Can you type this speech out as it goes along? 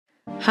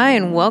Hi,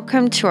 and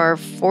welcome to our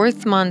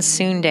fourth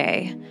monsoon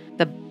day,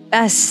 the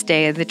best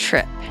day of the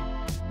trip.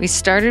 We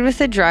started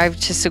with a drive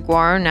to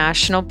Saguaro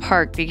National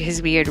Park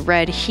because we had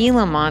read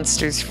Gila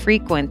monsters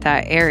frequent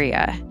that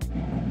area.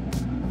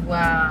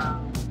 Wow.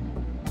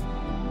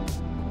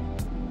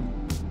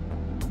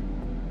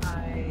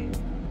 I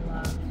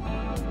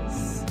love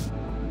this.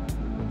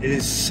 It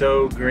is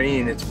so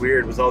green. It's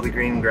weird with all the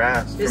green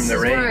grass from the rain. This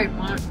is where I'd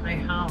want my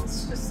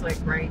house, just like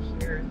right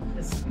here.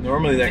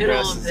 Normally that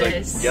grass is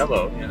like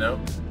yellow, you know?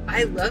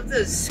 I love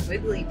those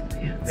squiggly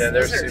plants. Yeah,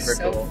 they're those super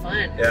so cool.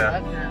 Fun. Yeah. I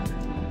love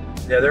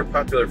them. Yeah, they're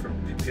popular for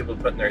people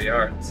to put in their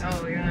yards.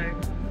 Oh, yeah.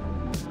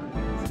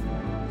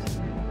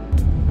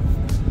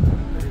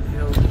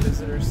 Hill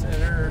Visitor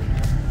Center.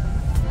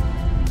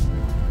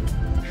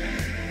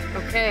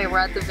 Okay, we're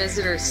at the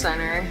visitor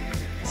center.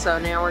 So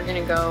now we're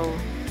gonna go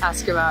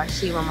ask about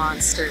Gila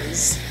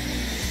monsters.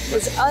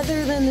 Because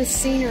other than the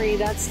scenery,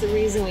 that's the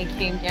reason we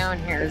came down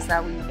here, is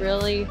that we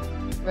really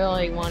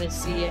want to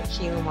see a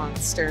Gila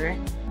monster.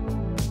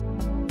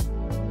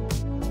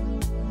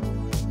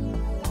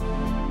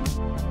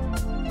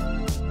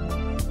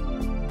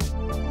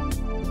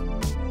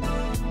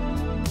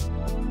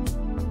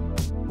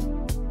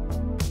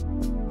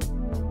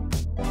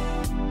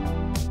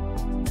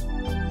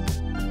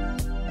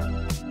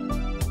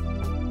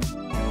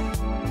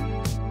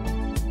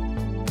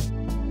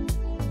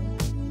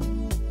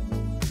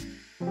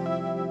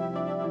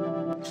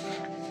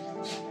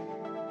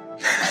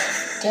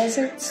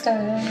 Desert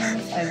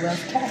stuff. I love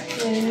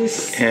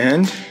cactus.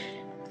 And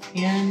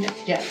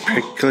Yeah.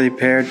 prickly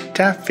pear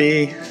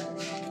taffy.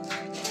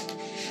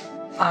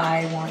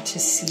 I want to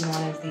see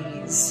one of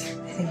these.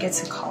 I think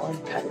it's a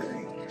collared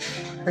peppering.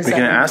 We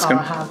can ask him.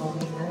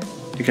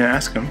 Javelina? You can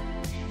ask him.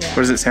 Yeah. What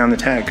does it say on the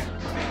tag?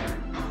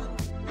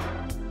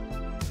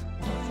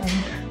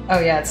 Oh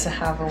yeah, it's a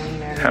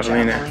javelina.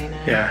 Javelina.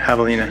 Yeah,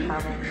 javelina.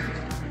 Javelina.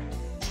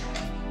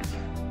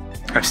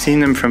 I've seen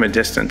them from a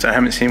distance. I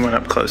haven't seen one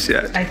up close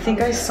yet. I think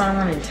I saw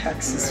one in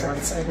Texas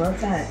once. I love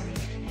that.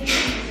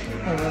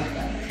 I love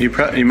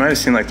that. You might have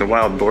seen like the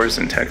wild boars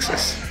in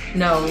Texas.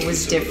 No, it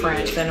was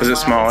different than Was it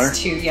smaller?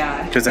 Too,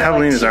 yeah. Because the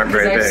javelinas aren't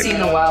very big. I've seen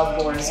the wild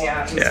boars,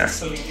 yeah. It was Yeah.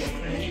 something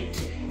different.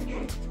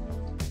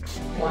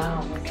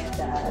 Wow, look at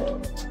that.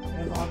 I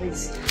have all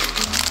these.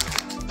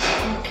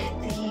 Look at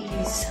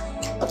these.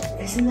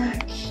 Isn't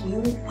that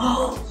cute?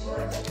 Oh!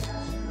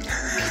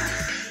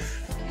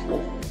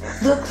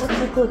 Look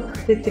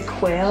at the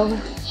quail.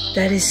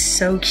 That is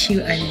so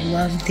cute. I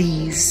love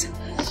these.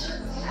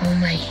 Oh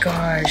my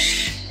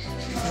gosh.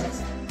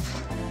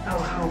 Oh,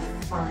 how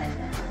fun.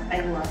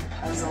 I love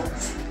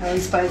puzzles. I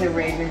always buy the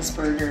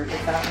Ravensburger,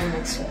 but that one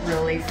looks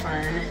really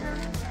fun.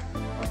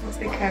 I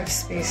think I have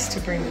space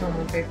to bring home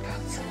a big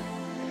puzzle.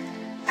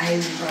 I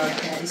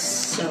love that. It's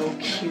so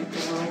cute,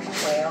 the little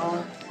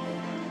quail.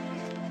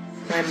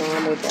 My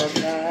mom would love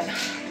that.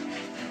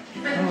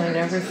 Oh, I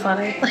never thought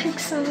I'd like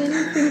so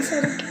many things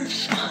at a gift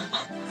shop.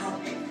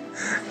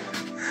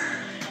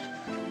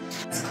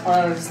 It's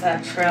closed,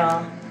 that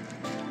trail.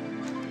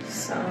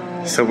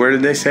 So where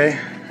did they say?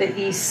 The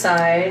east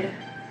side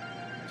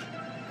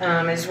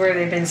is where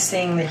they've been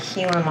seeing the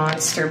Gila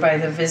monster by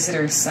the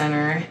visitor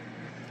center.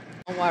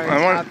 Water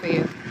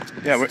taffy.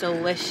 Yeah, it's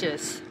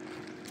delicious.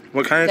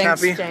 What kind of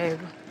taffy? Dave.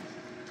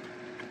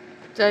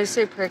 Did I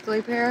say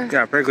prickly pear?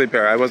 Yeah, prickly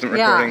pear. I wasn't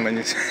recording when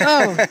you said.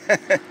 Oh,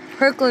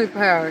 prickly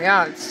pear.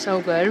 Yeah, it's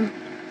so good.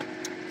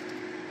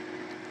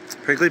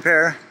 Prickly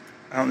pear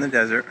out in the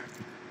desert.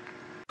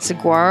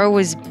 Saguaro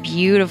was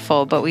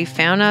beautiful, but we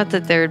found out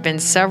that there had been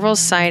several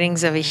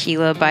sightings of a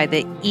Gila by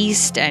the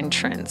east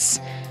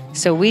entrance.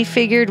 So we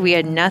figured we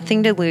had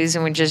nothing to lose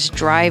and would just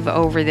drive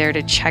over there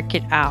to check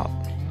it out.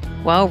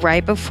 Well,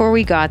 right before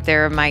we got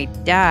there, my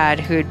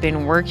dad, who had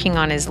been working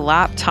on his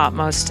laptop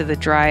most of the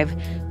drive,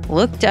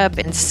 looked up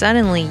and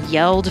suddenly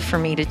yelled for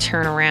me to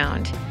turn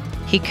around.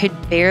 He could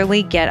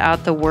barely get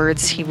out the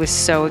words, he was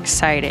so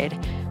excited.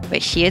 But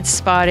he had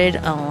spotted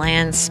a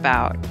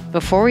landspout.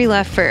 Before we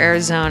left for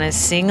Arizona,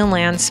 seeing a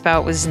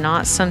landspout was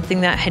not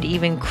something that had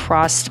even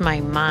crossed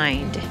my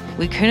mind.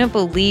 We couldn't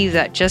believe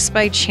that just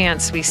by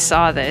chance we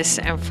saw this,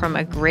 and from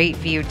a great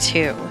view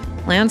too.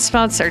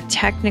 Landspouts are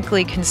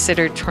technically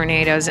considered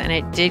tornadoes, and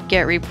it did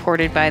get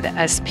reported by the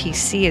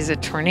SPC as a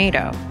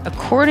tornado.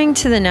 According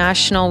to the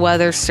National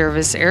Weather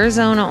Service,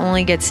 Arizona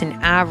only gets an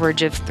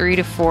average of 3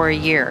 to 4 a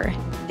year.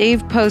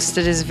 Dave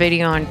posted his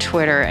video on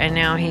Twitter, and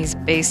now he's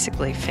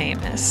basically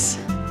famous.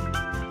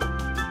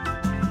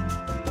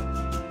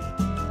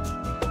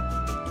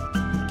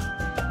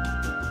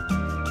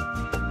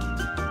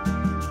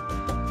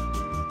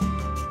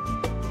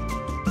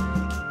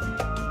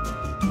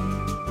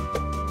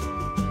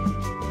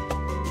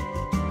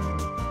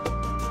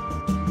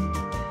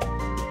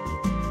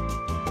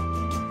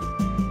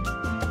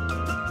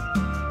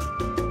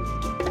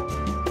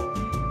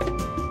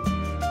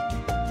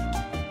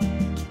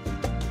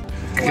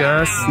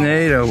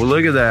 Gusnado, well,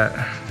 look at that.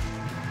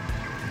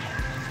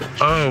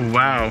 Oh,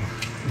 wow.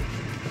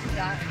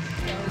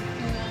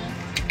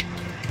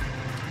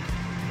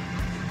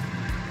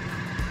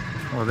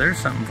 Well, there's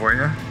something for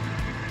you.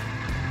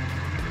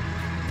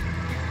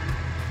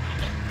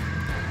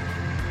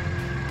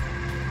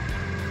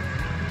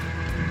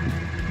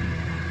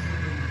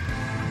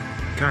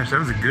 Gosh, that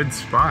was a good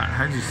spot.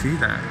 How'd you see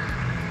that?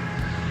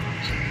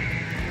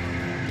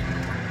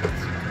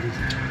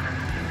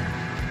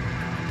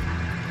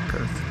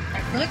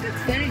 I feel like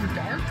it's getting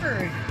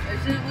darker.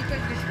 Doesn't it look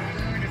like there's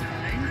one more to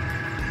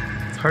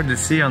find? It's hard to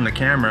see on the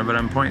camera, but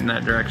I'm pointing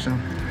that direction.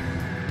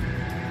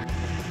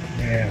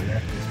 Man,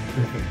 that is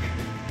perfect.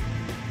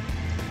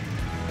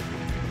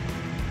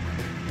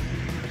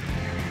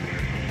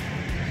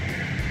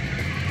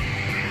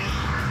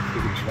 You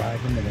can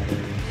drive into that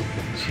area.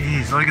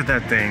 Jeez, look at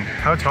that thing.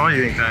 How tall do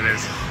you think that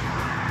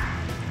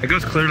is? It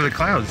goes clear to the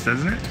clouds,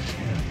 doesn't it?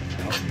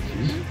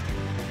 Yeah.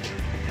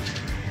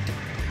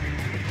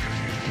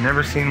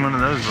 Never seen one of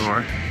those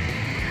before.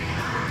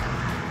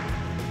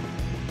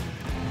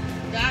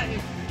 That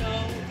is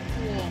so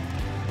cool.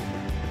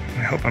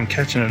 I hope I'm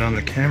catching it on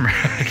the camera.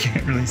 I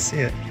can't really see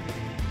it.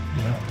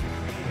 No,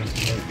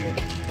 that's really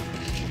good.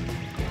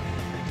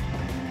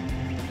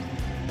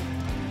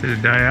 Did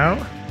it die out?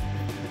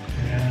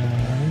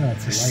 Yeah, I don't know,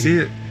 it's I light. see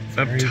it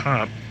up Very-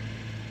 top.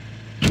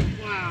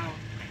 Wow.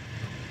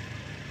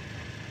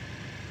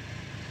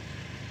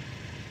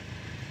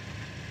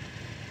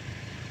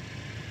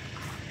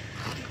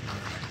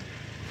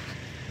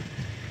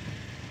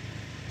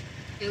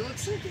 It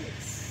looks like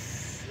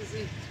it's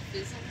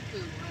fizzled or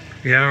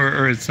what? Yeah,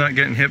 or it's not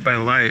getting hit by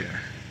light.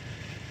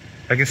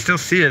 I can still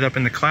see it up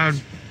in the cloud,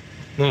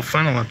 little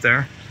funnel up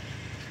there.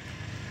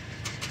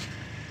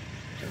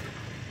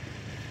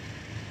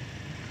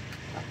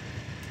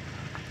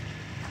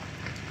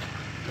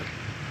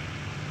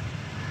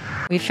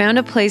 We found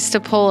a place to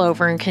pull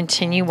over and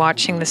continue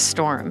watching the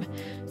storm.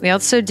 We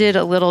also did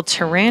a little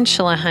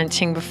tarantula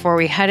hunting before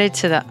we headed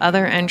to the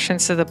other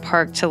entrance of the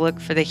park to look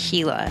for the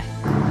Gila.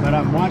 But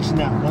I'm watching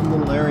that one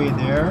little area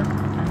there,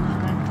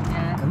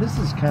 Yeah. and this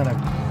is kind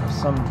of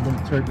some little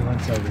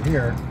turbulence over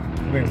here.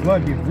 I mean,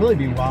 what would really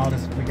be wild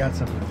is if we got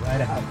something right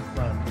out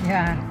front.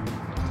 Yeah.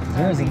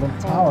 There's a little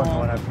tower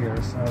going up here,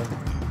 so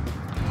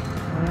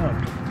I don't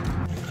know.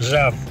 Does it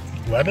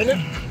have web in it?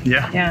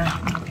 Yeah. Yeah.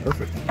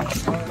 Perfect.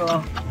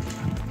 Cool.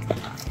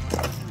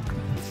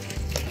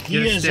 Get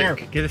a He is stick. there.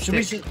 Get a Should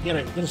we stick. get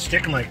a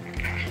stick and like,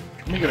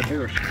 let me get a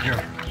bigger stick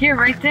here. Here,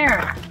 right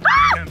there.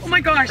 Oh my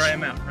gosh. Try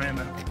him out. Try him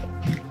out.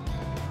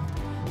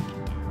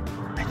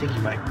 I think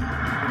you might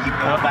keep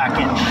going back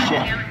in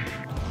shit.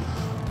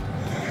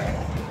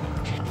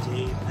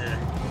 Dude, the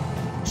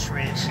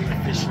tarantula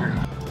fisher.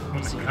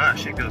 Oh my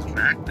gosh, it goes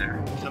back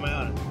there. Come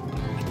out and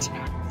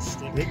attack the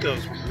stick. It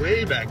goes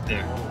way back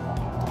there.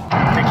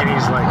 I'm thinking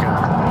he's like a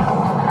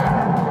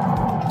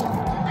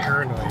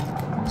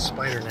paranoid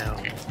spider now.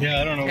 Yeah,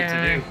 I don't know what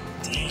to do.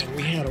 Dang,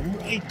 we had him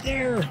right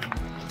there.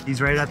 He's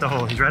right at the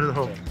hole. He's right at the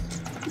hole. Here,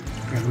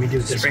 let me do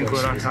this. Sprinkle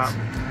it way, on so top.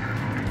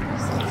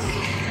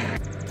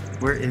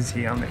 Where is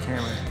he on the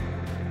camera?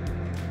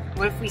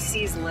 What if we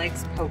see his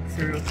legs poke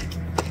through?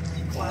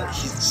 Well,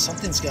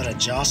 something's got to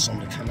jostle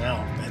him to come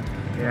out. But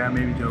Yeah,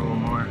 maybe do a little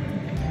more.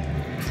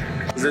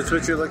 Is this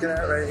what you're looking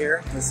at right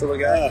here? This little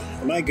guy?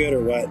 am I good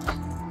or what?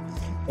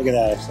 Look at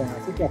that. I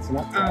think that's an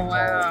updraft. Oh,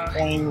 wow.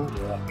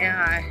 Boing.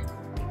 Yeah,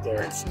 Right there.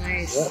 that's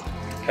nice. Yep.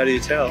 How do you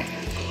tell? You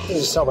can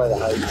just tell by the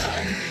height.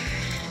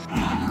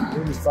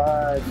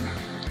 35.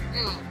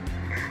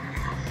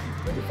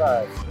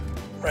 35.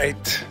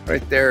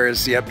 Right there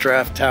is the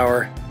updraft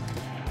tower,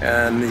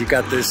 and you've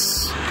got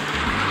this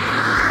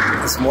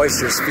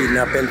moisture's feeding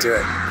up into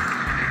it.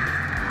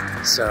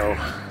 So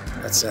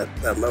that's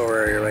that lower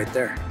area right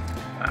there.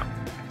 Wow.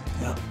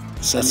 Yeah.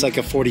 So that's like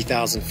a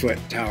 40,000 foot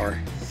tower.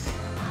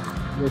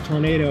 Where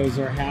tornadoes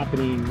are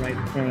happening right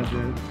in front of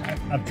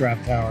the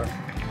updraft tower.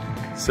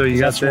 So you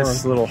got That's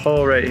this warm. little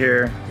hole right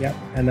here. Yep.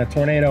 And the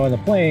tornado in the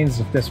plains,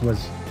 if this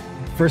was,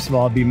 first of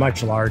all, it'd be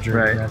much larger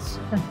Right. than this.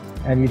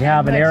 And you'd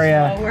have an Much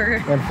area, lower.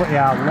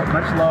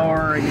 much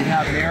lower, and you'd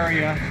have an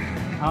area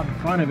out in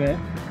front of it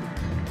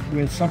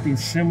with something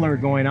similar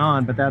going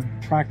on, but that'd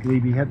practically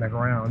be hitting the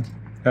ground.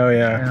 Oh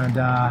yeah.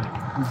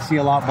 And you'd see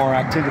a lot more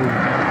activity.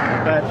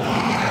 But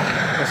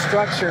the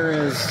structure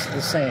is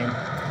the same.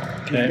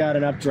 Okay. You've got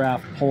an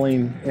updraft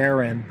pulling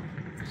air in.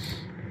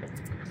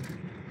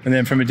 And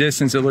then from a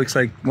distance, it looks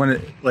like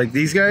like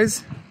these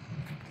guys,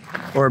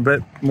 or a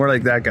bit more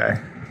like that guy.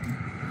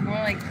 More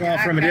like Well,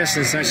 that from a guy.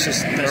 distance, that's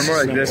just Or more just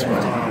like no this more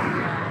one. tall.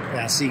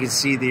 Yeah, so you can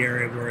see the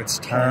area where it's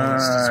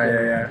tallest. is Ah,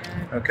 where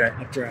yeah. Okay.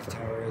 Updraft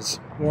tower is.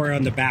 Or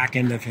on the back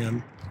end of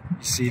him.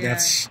 You see, Yeah.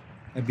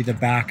 that'd be the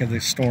back of the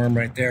storm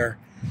right there.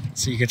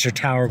 So you get your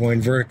tower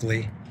going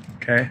vertically.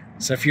 Okay.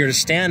 So if you were to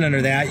stand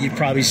under that, you'd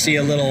probably see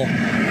a little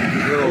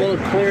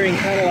clearing,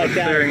 kind of like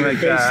that. Clearing If you're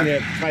like that. facing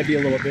it, probably be a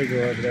little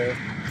bigger over there.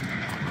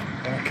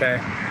 Okay.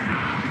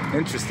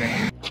 Interesting.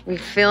 We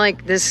feel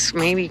like this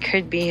maybe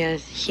could be a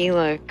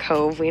Gila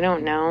cove. We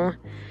don't know.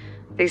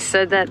 They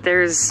said that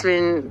there's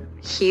been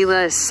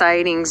Gila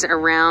sightings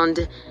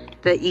around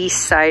the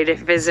east side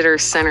visitor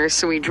center,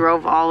 so we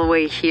drove all the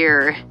way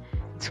here.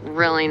 It's a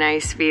really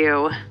nice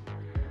view. How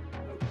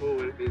cool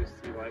would it be to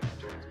see life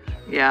stories?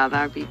 Yeah,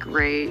 that'd be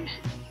great.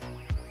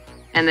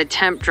 And the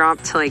temp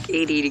dropped to like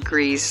 80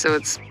 degrees, so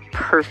it's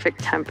perfect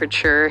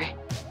temperature.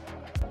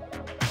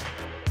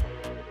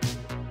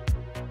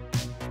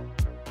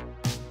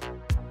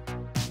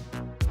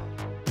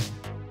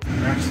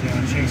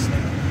 on chase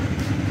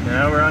now.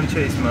 Now we're on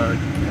chase mode.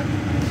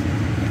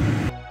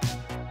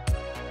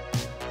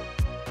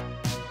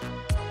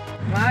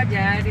 Wow,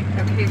 Dad.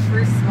 Okay,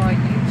 first of all, you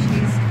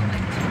chased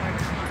like 200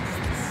 months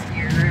this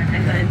year,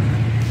 and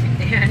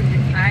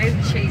I've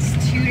chased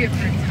 2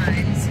 different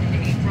times in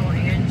April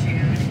and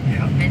June,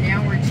 and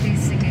now we're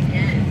chasing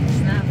again.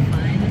 Isn't that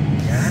fun?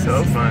 Yeah,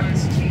 so fun.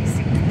 This is the most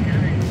chasing we've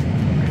done.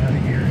 We're out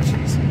of here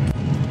chasing.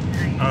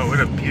 Nice. Oh, what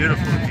a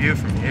beautiful view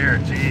from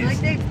here. I feel Jeez. like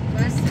they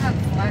must have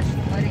flash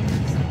flooding or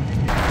something.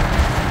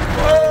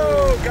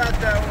 Whoa, got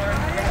that one.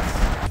 Yes.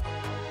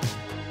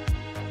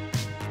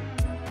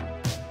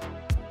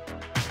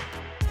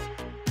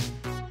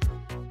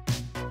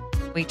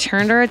 We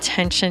turned our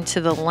attention to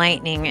the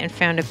lightning and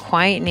found a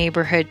quiet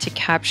neighborhood to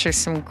capture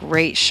some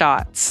great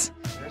shots.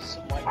 There's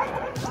some light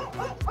there.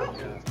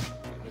 Yeah.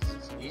 This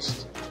is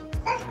east.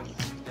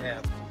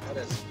 Yeah, that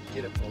is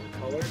beautiful. The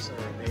colors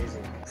are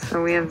amazing.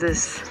 So we have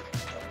this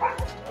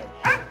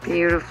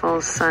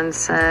beautiful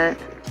sunset.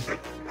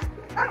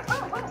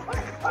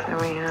 And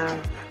we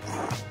have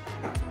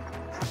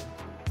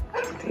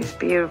these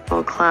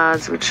beautiful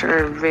clouds, which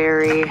are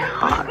very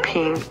hot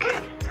pink.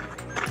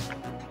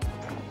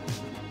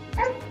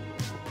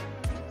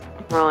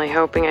 I'm really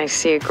hoping I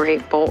see a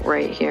great bolt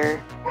right here.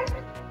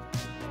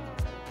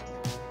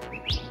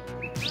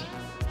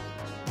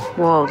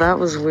 Whoa, that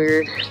was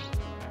weird.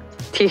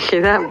 Do you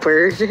hear that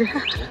bird?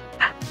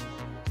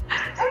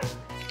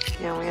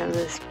 Yeah, we have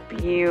this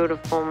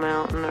beautiful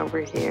mountain over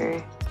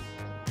here.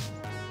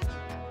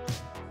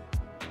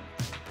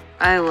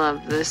 I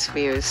love this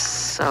view. It's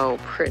so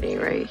pretty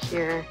right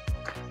here.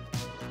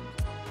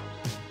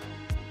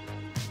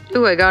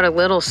 Ooh, I got a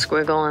little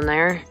squiggle in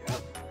there.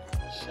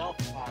 Shelf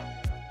cloud.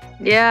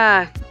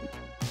 Yeah,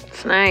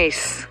 it's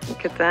nice.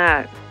 Look at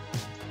that.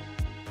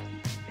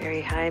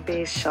 Very high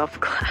base shelf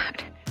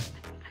cloud.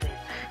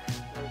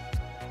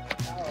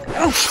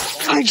 Oh,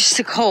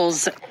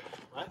 fudgesicles.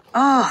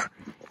 Oh,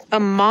 a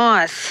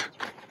moth.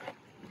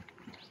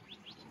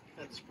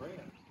 That's spray.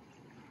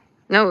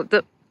 No,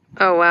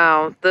 oh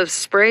wow, the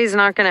spray's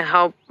not gonna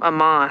help a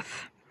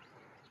moth.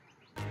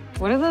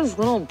 What are those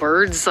little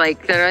birds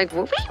like? They're like,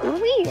 whoopee,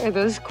 whoopee. Are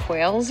those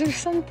quails or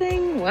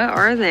something? What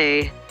are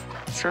they?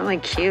 It's really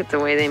cute the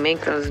way they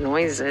make those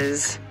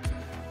noises.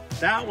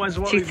 That was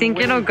what Do you think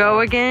it'll go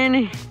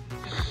again?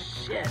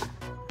 Shit.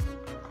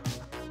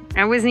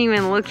 I wasn't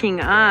even looking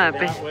up.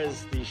 That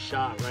was the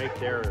shot right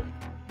there.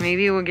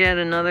 Maybe we'll get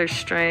another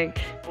strike.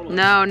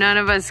 No, none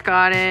of us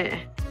got it.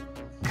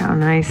 Look how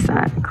nice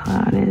that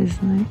cloud is,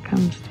 and it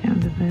comes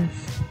down to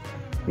this.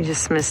 We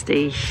just missed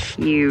a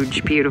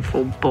huge,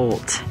 beautiful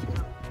bolt.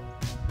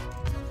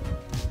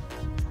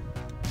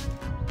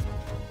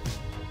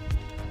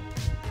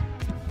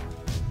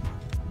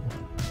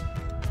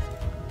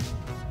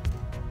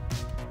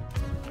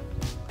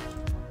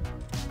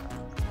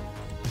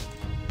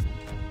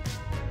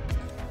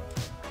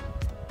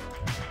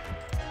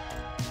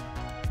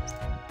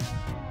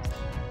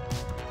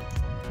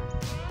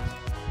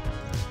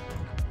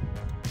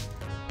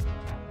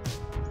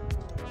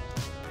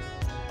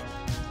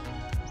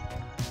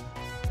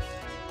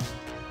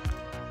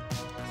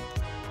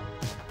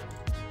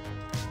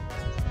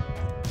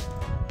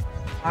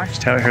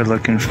 Just out here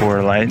looking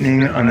for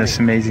lightning on this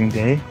amazing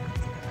day.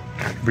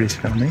 Everybody's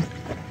filming.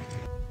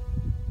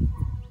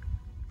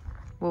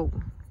 Whoa,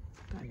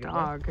 that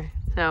dog.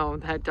 No,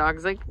 that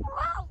dog's like,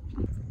 whoa.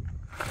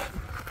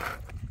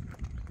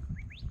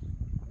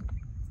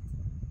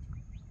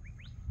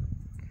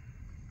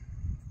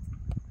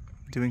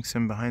 Doing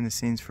some behind the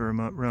scenes for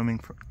remote roaming.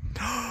 For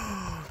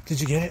Did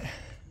you get it?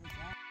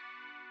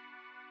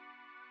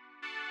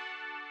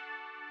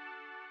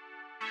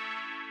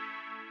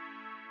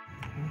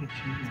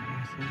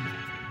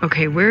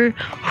 Okay,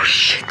 oh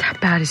shit, that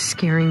bat is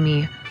scaring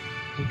me.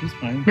 It's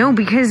fine. No,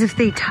 because if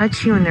they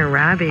touch you and they're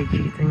rabid,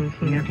 then you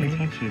can get They bit.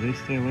 touch you. They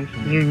stay away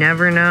from you. You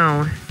never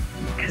know.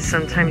 Because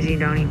sometimes you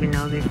don't even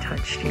know they've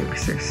touched you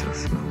because they're so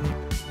small.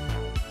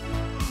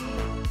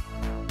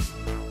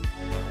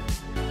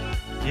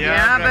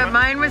 Yeah, but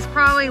mine was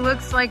probably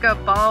looks like a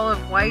ball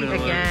of white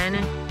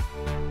again.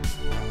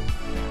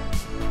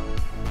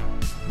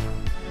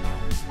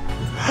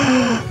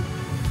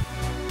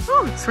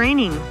 Oh, it's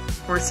raining.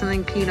 Or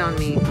something peed on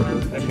me.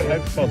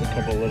 I've felt a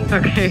couple little.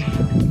 Okay.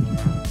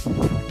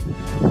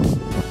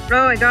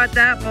 Oh, I got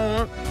that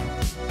bolt.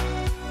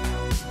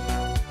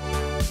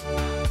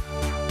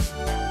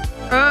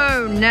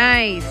 Oh,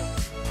 nice.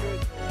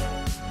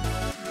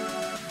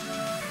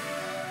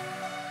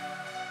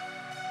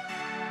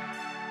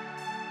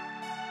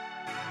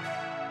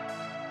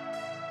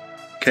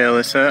 Okay,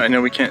 Alyssa, I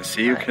know we can't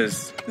see you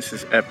because this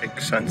is epic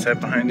sunset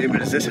behind you,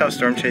 but is this how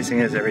storm chasing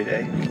is every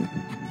day?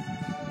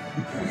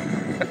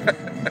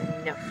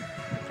 No,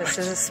 this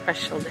is a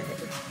special day.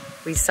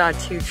 We saw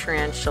 2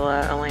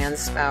 tarantula, a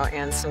landspout,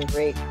 and some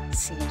great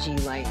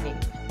CG lightning.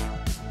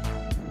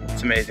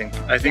 It's amazing.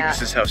 I think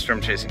this is how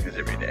storm chasing is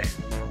every day.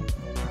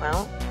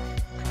 Well,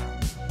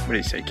 what do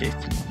you say, Keith?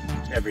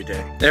 Every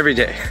day. Every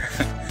day.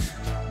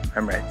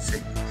 I'm right,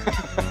 see.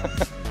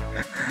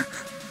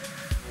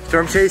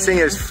 Storm chasing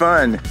is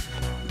fun.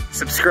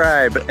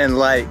 Subscribe and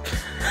like.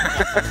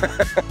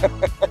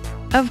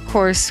 Of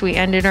course, we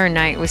ended our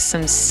night with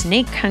some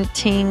snake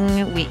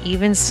hunting. We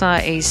even saw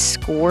a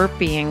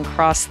scorpion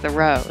cross the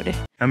road.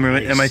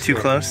 Am I too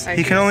close?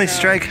 He can only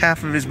strike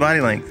half of his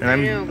body length,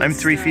 and I'm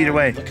 3 feet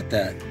away. Look at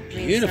that.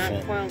 Beautiful.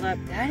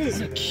 That is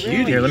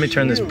cute. Here, let me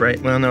turn this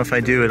bright. Well, no, if I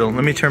do,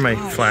 let me turn my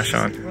flash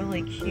on.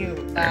 really cute.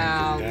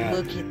 Wow,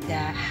 look at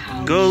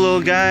that. Go,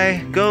 little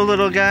guy. Go,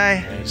 little guy.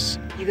 Nice.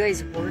 You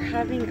guys, we're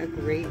having a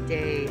great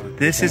day.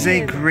 This is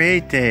a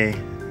great day.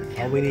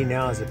 All we need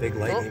now is a big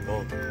lightning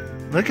bolt.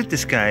 Look at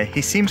this guy.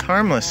 He seems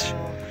harmless.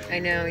 I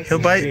know. He'll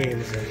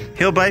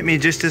bite me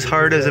just as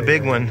hard as a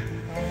big one.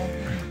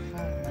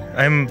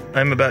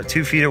 I'm about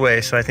 2 feet away,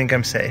 so I think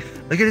I'm safe.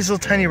 Look at his little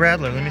tiny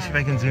rattler. Let me see if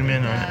I can zoom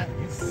in on it.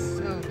 It's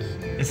so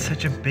cute. It's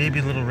such a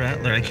baby little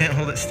rattler. I can't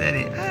hold it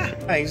steady. Ah.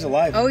 Ah, he's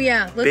alive. Oh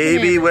yeah, look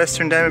Baby at him.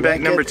 Western Diamondback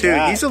Look number at 2.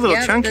 that. He's a little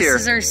Yep, chunkier.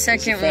 This is our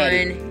second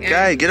one. Yeah.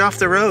 Guy, get off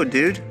the road,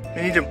 dude.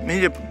 We need to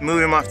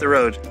move him off the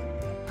road.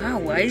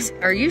 Wow,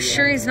 are you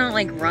sure he's not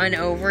like run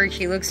over?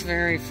 He looks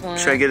very flat.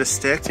 Should I get a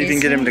stick? You Is can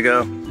get he? him to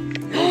go.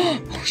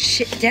 Oh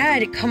shit,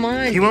 Dad, come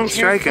on. He won't be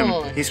strike him.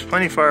 careful. He's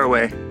plenty far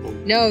away.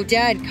 No,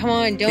 Dad, come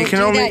on, don't can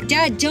do only- that.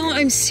 Dad, don't.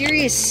 I'm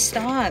serious.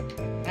 Stop.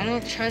 I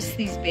don't trust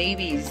these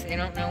babies. They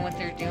don't know what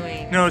they're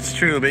doing. No, it's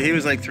true, but he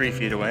was like 3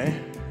 feet away.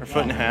 Or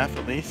 1.5 feet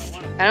at least.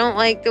 I don't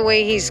like the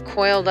way he's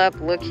coiled up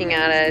looking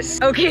at us.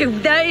 Okay,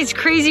 that is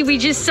crazy. We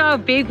just saw a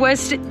big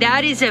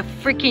that is a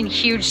freaking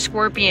huge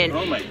scorpion.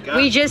 Oh my God.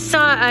 We just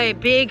saw a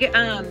big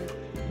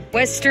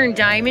Western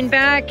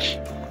Diamondback.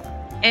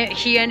 And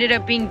he ended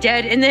up being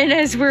dead. And then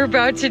as we're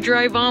about to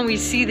drive on, we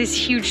see this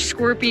huge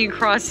scorpion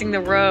crossing the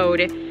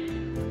road.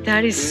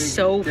 That is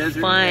so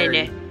fun.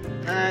 He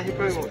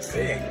probably won't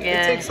sting.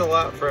 Yeah. It takes a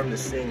lot for him to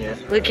sting you.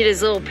 Look at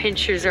his little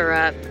pinchers are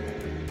up.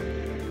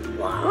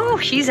 Wow. Oh,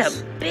 he's a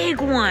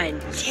big one.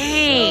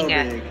 Dang.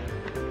 So big.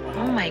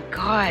 Oh my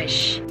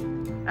gosh.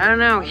 I don't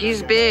know.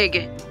 He's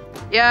big.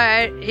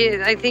 Yeah,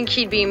 I think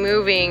he'd be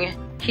moving.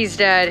 He's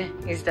dead.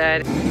 He's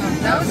dead.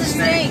 That was a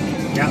snake.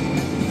 Yep.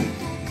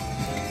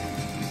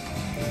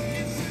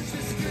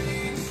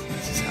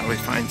 This is how we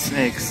find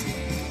snakes.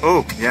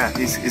 Oh, yeah.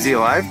 Is he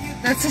alive?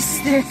 That's a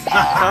snake.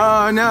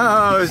 Oh,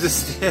 no. It was a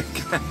stick.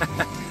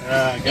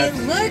 It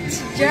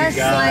looked just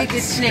like a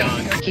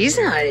snake. He's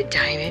not a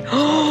diamond.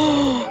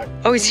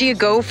 Oh, is he a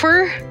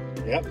gopher?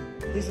 Yep.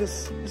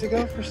 He's a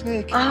gopher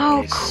snake.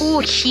 Oh, cool.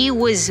 He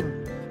was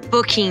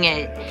booking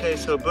it. Okay,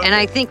 so And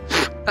I think,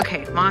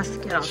 okay, Moss,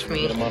 get off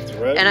me. Put him off the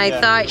road. And I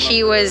Yeah, thought put him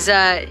he was,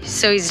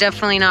 so he's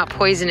definitely not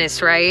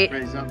poisonous, right?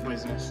 He's not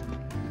poisonous.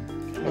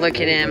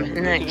 Look at him.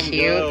 Isn't that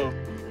cute?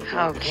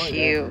 How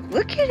cute.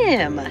 Look at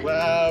him. And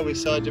Wow, we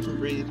saw a different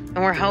breed.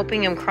 we're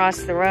helping him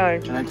cross the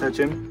road. Can I touch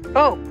him?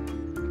 Oh,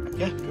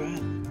 Yeah, go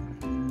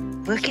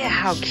ahead. look at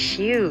how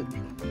cute.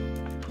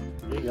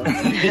 There you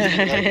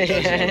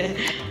go.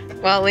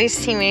 Well, at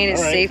least he made it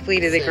All right.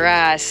 safely to the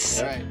grass.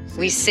 All right.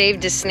 We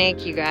saved a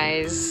snake, you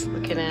guys.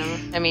 Look at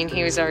him. I mean,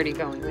 he was already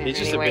going there He's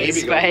just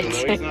anyways, a baby gopher, though.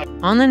 He's but...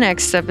 not- On the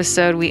next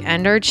episode, we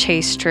end our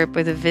chase trip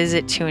with a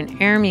visit to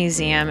an air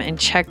museum and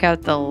check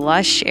out the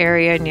lush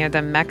area near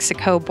the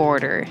Mexico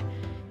border.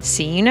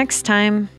 See you next time.